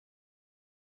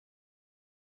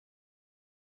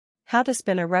How to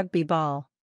spin a rugby ball.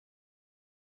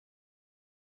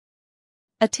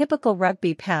 A typical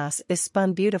rugby pass is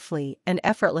spun beautifully and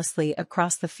effortlessly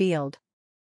across the field.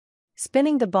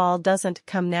 Spinning the ball doesn't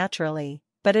come naturally,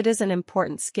 but it is an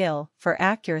important skill for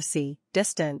accuracy,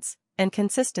 distance, and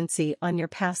consistency on your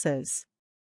passes.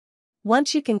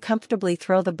 Once you can comfortably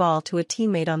throw the ball to a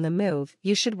teammate on the move,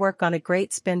 you should work on a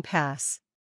great spin pass.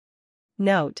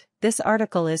 Note, this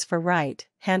article is for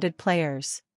right-handed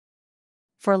players.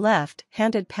 For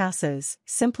left-handed passes,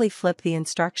 simply flip the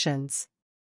instructions.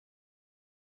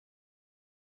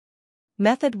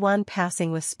 Method 1.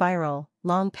 Passing with spiral,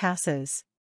 long passes.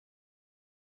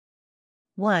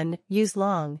 1. Use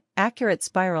long, accurate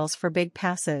spirals for big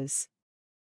passes.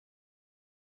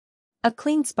 A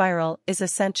clean spiral is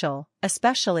essential,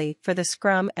 especially for the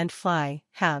scrum and fly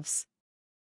halves.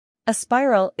 A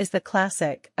spiral is the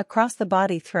classic,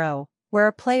 across-the-body throw, where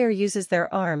a player uses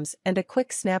their arms and a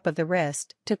quick snap of the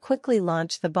wrist to quickly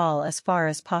launch the ball as far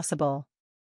as possible.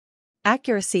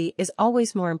 Accuracy is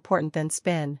always more important than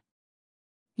spin.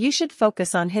 You should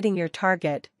focus on hitting your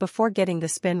target before getting the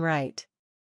spin right.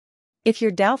 If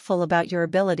you're doubtful about your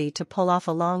ability to pull off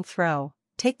a long throw,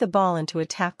 take the ball into a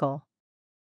tackle.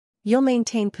 You'll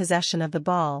maintain possession of the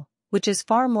ball, which is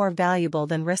far more valuable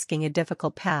than risking a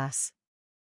difficult pass.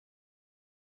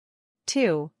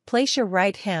 2. Place your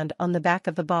right hand on the back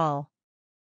of the ball.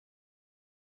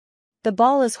 The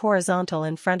ball is horizontal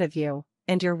in front of you,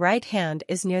 and your right hand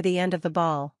is near the end of the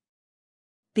ball.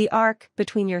 The arc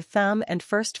between your thumb and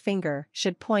first finger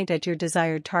should point at your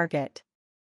desired target.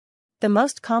 The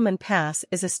most common pass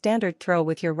is a standard throw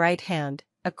with your right hand,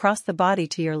 across the body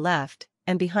to your left,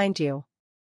 and behind you.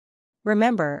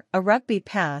 Remember, a rugby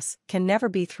pass can never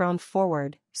be thrown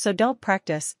forward, so don't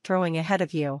practice throwing ahead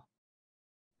of you.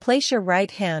 Place your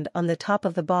right hand on the top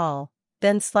of the ball,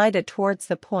 then slide it towards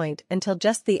the point until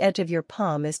just the edge of your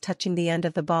palm is touching the end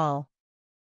of the ball.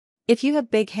 If you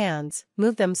have big hands,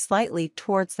 move them slightly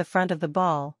towards the front of the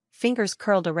ball, fingers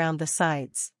curled around the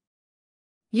sides.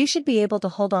 You should be able to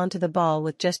hold on to the ball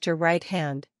with just your right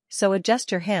hand, so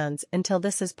adjust your hands until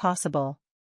this is possible.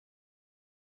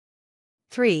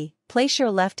 3. Place your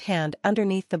left hand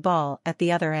underneath the ball at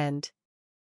the other end.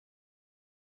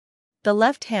 The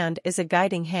left hand is a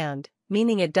guiding hand,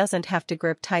 meaning it doesn't have to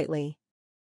grip tightly.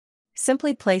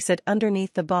 Simply place it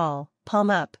underneath the ball, palm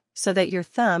up, so that your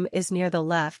thumb is near the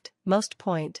left-most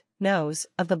point, nose,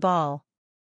 of the ball.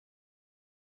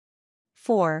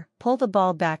 4. Pull the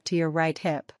ball back to your right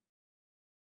hip.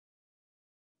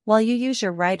 While you use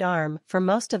your right arm for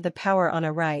most of the power on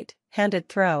a right-handed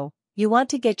throw, you want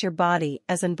to get your body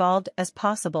as involved as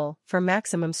possible for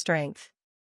maximum strength.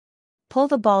 Pull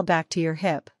the ball back to your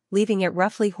hip, leaving it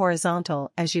roughly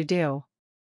horizontal as you do.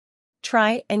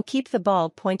 Try and keep the ball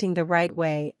pointing the right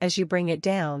way as you bring it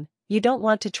down. You don't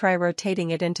want to try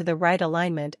rotating it into the right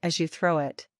alignment as you throw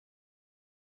it.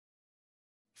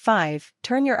 5.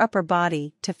 Turn your upper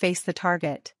body to face the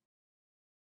target.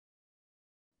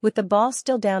 With the ball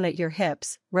still down at your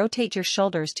hips, rotate your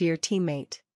shoulders to your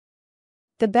teammate.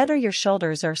 The better your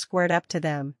shoulders are squared up to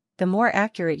them, the more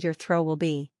accurate your throw will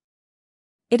be.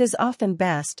 It is often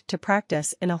best to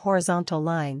practice in a horizontal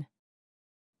line.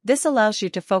 This allows you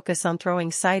to focus on throwing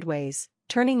sideways,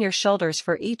 turning your shoulders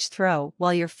for each throw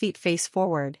while your feet face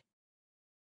forward.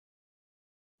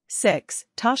 6.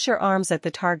 Toss your arms at the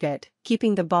target,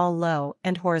 keeping the ball low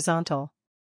and horizontal.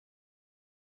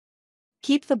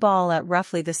 Keep the ball at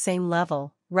roughly the same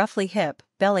level, roughly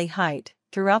hip-belly height,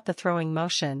 throughout the throwing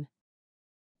motion.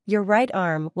 Your right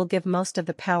arm will give most of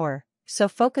the power, so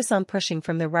focus on pushing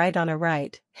from the right on a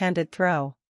right-handed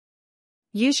throw.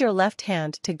 Use your left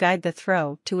hand to guide the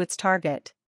throw to its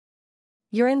target.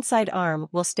 Your inside arm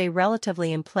will stay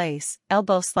relatively in place,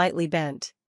 elbow slightly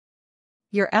bent.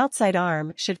 Your outside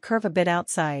arm should curve a bit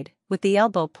outside, with the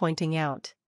elbow pointing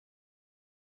out.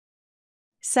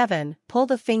 7. Pull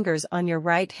the fingers on your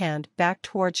right hand back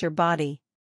towards your body.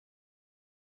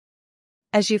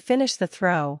 As you finish the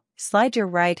throw, slide your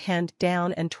right hand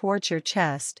down and towards your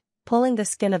chest, pulling the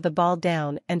skin of the ball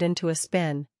down and into a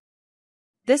spin.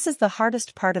 This is the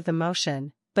hardest part of the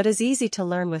motion, but is easy to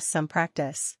learn with some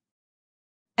practice.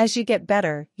 As you get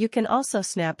better, you can also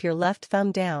snap your left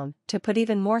thumb down to put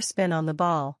even more spin on the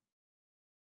ball.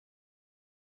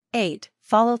 8.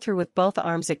 Follow through with both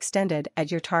arms extended at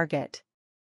your target.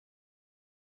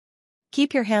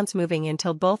 Keep your hands moving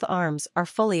until both arms are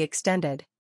fully extended.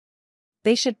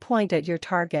 They should point at your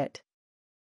target.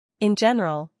 In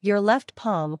general, your left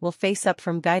palm will face up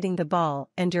from guiding the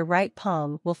ball and your right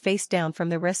palm will face down from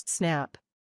the wrist snap.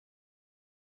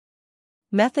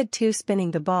 Method 2.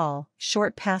 Spinning the ball,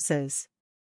 short passes.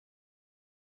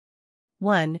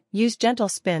 1. Use gentle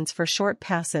spins for short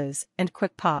passes and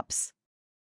quick pops.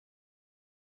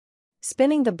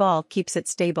 Spinning the ball keeps it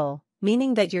stable,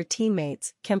 meaning that your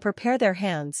teammates can prepare their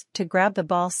hands to grab the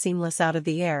ball seamless out of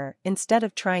the air instead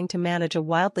of trying to manage a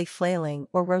wildly flailing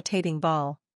or rotating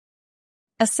ball.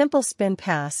 A simple spin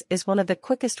pass is one of the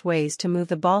quickest ways to move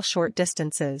the ball short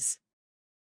distances.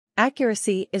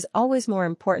 Accuracy is always more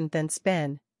important than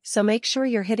spin, so make sure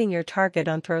you're hitting your target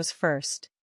on throws first.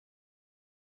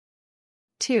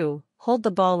 2. Hold the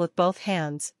ball with both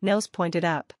hands, nose pointed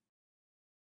up.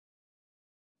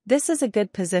 This is a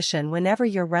good position whenever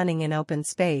you're running in open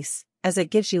space, as it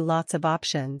gives you lots of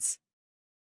options.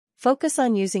 Focus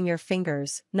on using your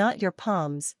fingers, not your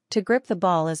palms, to grip the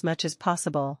ball as much as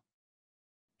possible.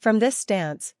 From this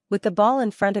stance, with the ball in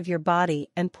front of your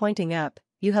body and pointing up,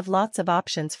 you have lots of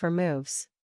options for moves.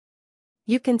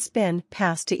 You can spin,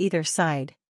 pass to either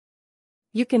side.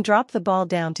 You can drop the ball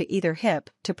down to either hip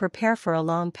to prepare for a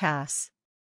long pass.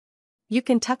 You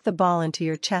can tuck the ball into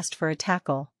your chest for a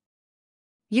tackle.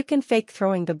 You can fake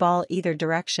throwing the ball either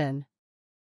direction.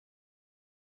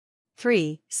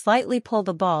 3. Slightly pull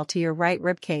the ball to your right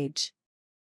ribcage.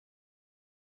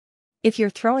 If you're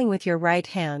throwing with your right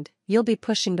hand, you'll be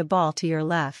pushing the ball to your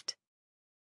left.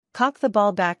 Cock the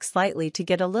ball back slightly to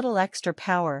get a little extra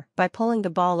power by pulling the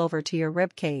ball over to your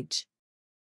ribcage.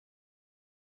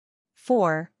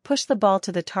 4. Push the ball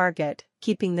to the target,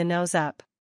 keeping the nose up.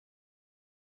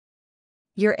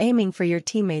 You're aiming for your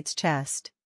teammate's chest.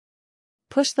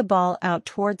 Push the ball out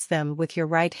towards them with your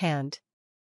right hand.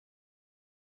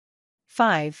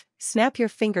 5. Snap your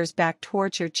fingers back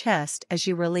towards your chest as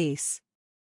you release.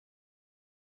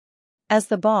 As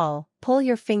the ball, pull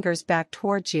your fingers back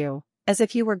towards you, as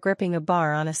if you were gripping a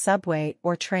bar on a subway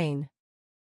or train.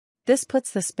 This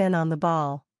puts the spin on the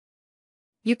ball.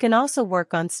 You can also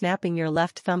work on snapping your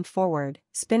left thumb forward,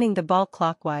 spinning the ball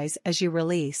clockwise as you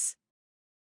release.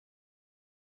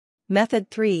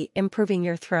 Method 3. Improving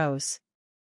your throws.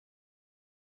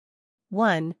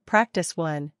 1. Practice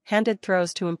one-handed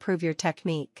throws to improve your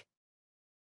technique.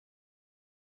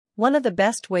 One of the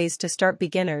best ways to start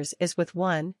beginners is with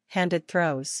one-handed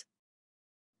throws.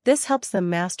 This helps them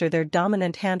master their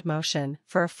dominant hand motion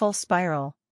for a full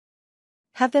spiral.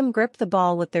 Have them grip the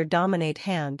ball with their dominant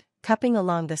hand, cupping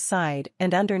along the side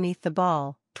and underneath the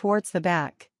ball, towards the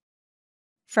back.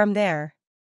 From there,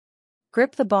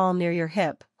 grip the ball near your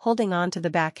hip, holding on to the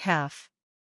back half.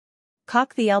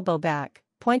 Cock the elbow back,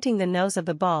 pointing the nose of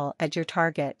the ball at your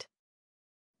target.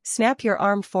 Snap your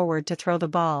arm forward to throw the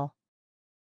ball.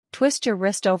 Twist your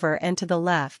wrist over and to the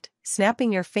left,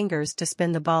 snapping your fingers to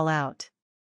spin the ball out.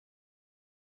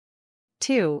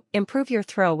 2. Improve your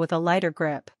throw with a lighter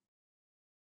grip.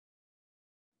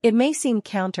 It may seem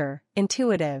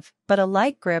counter-intuitive, but a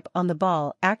light grip on the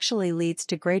ball actually leads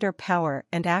to greater power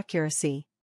and accuracy.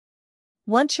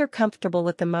 Once you're comfortable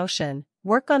with the motion,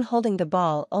 work on holding the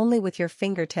ball only with your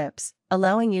fingertips,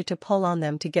 allowing you to pull on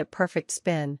them to get perfect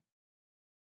spin.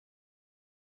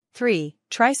 3.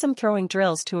 Try some throwing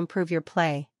drills to improve your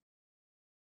play.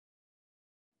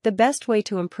 The best way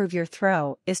to improve your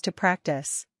throw is to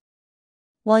practice.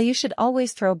 While you should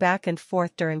always throw back and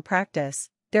forth during practice,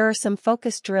 there are some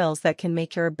focused drills that can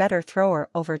make you a better thrower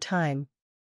over time.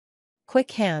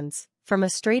 Quick hands, from a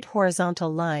straight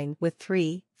horizontal line with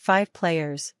 3-5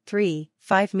 players,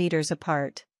 3-5 meters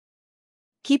apart.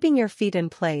 Keeping your feet in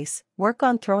place, work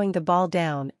on throwing the ball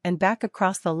down and back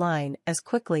across the line as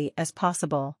quickly as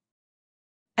possible.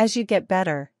 As you get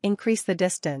better, increase the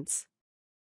distance.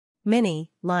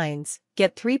 Mini lines,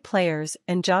 get 3 players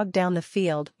and jog down the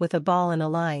field with a ball in a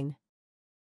line.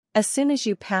 As soon as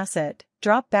you pass it,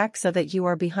 drop back so that you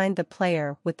are behind the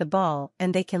player with the ball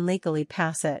and they can legally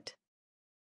pass it.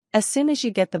 As soon as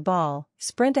you get the ball,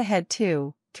 sprint ahead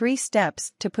 2-3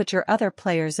 steps to put your other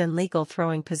players in legal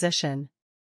throwing position.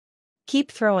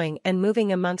 Keep throwing and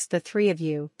moving amongst the 3 of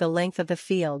you the length of the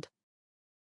field.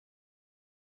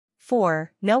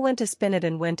 4. Know when to spin it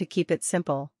and when to keep it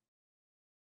simple.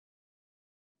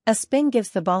 A spin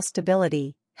gives the ball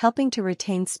stability, helping to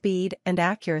retain speed and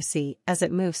accuracy as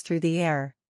it moves through the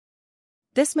air.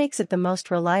 This makes it the most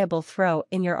reliable throw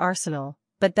in your arsenal,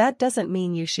 but that doesn't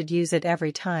mean you should use it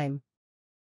every time.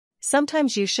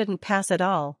 Sometimes you shouldn't pass at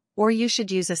all, or you should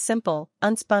use a simple,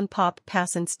 unspun pop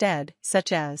pass instead,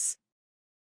 such as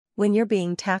when you're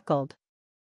being tackled.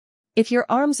 If your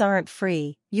arms aren't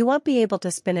free, you won't be able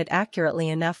to spin it accurately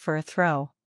enough for a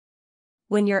throw.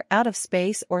 When you're out of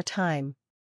space or time.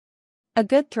 A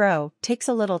good throw takes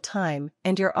a little time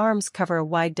and your arms cover a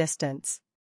wide distance.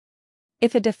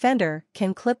 If a defender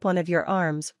can clip one of your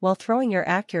arms while throwing, your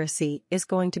accuracy is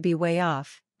going to be way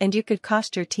off, and you could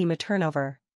cost your team a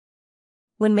turnover.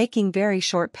 When making very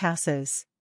short passes,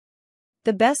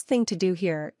 the best thing to do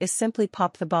here is simply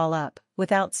pop the ball up,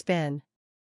 without spin.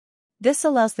 This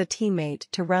allows the teammate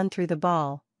to run through the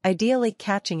ball, ideally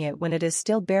catching it when it is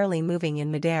still barely moving in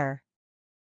midair.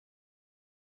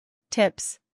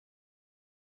 Tips: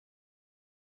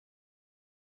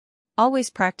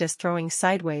 always practice throwing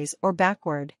sideways or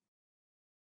backward.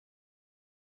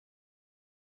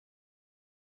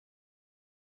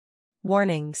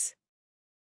 Warnings: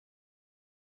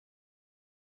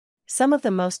 some of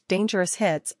the most dangerous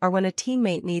hits are when a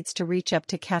teammate needs to reach up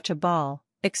to catch a ball,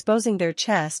 exposing their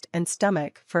chest and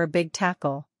stomach for a big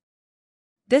tackle.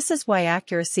 This is why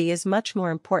accuracy is much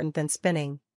more important than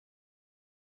spinning.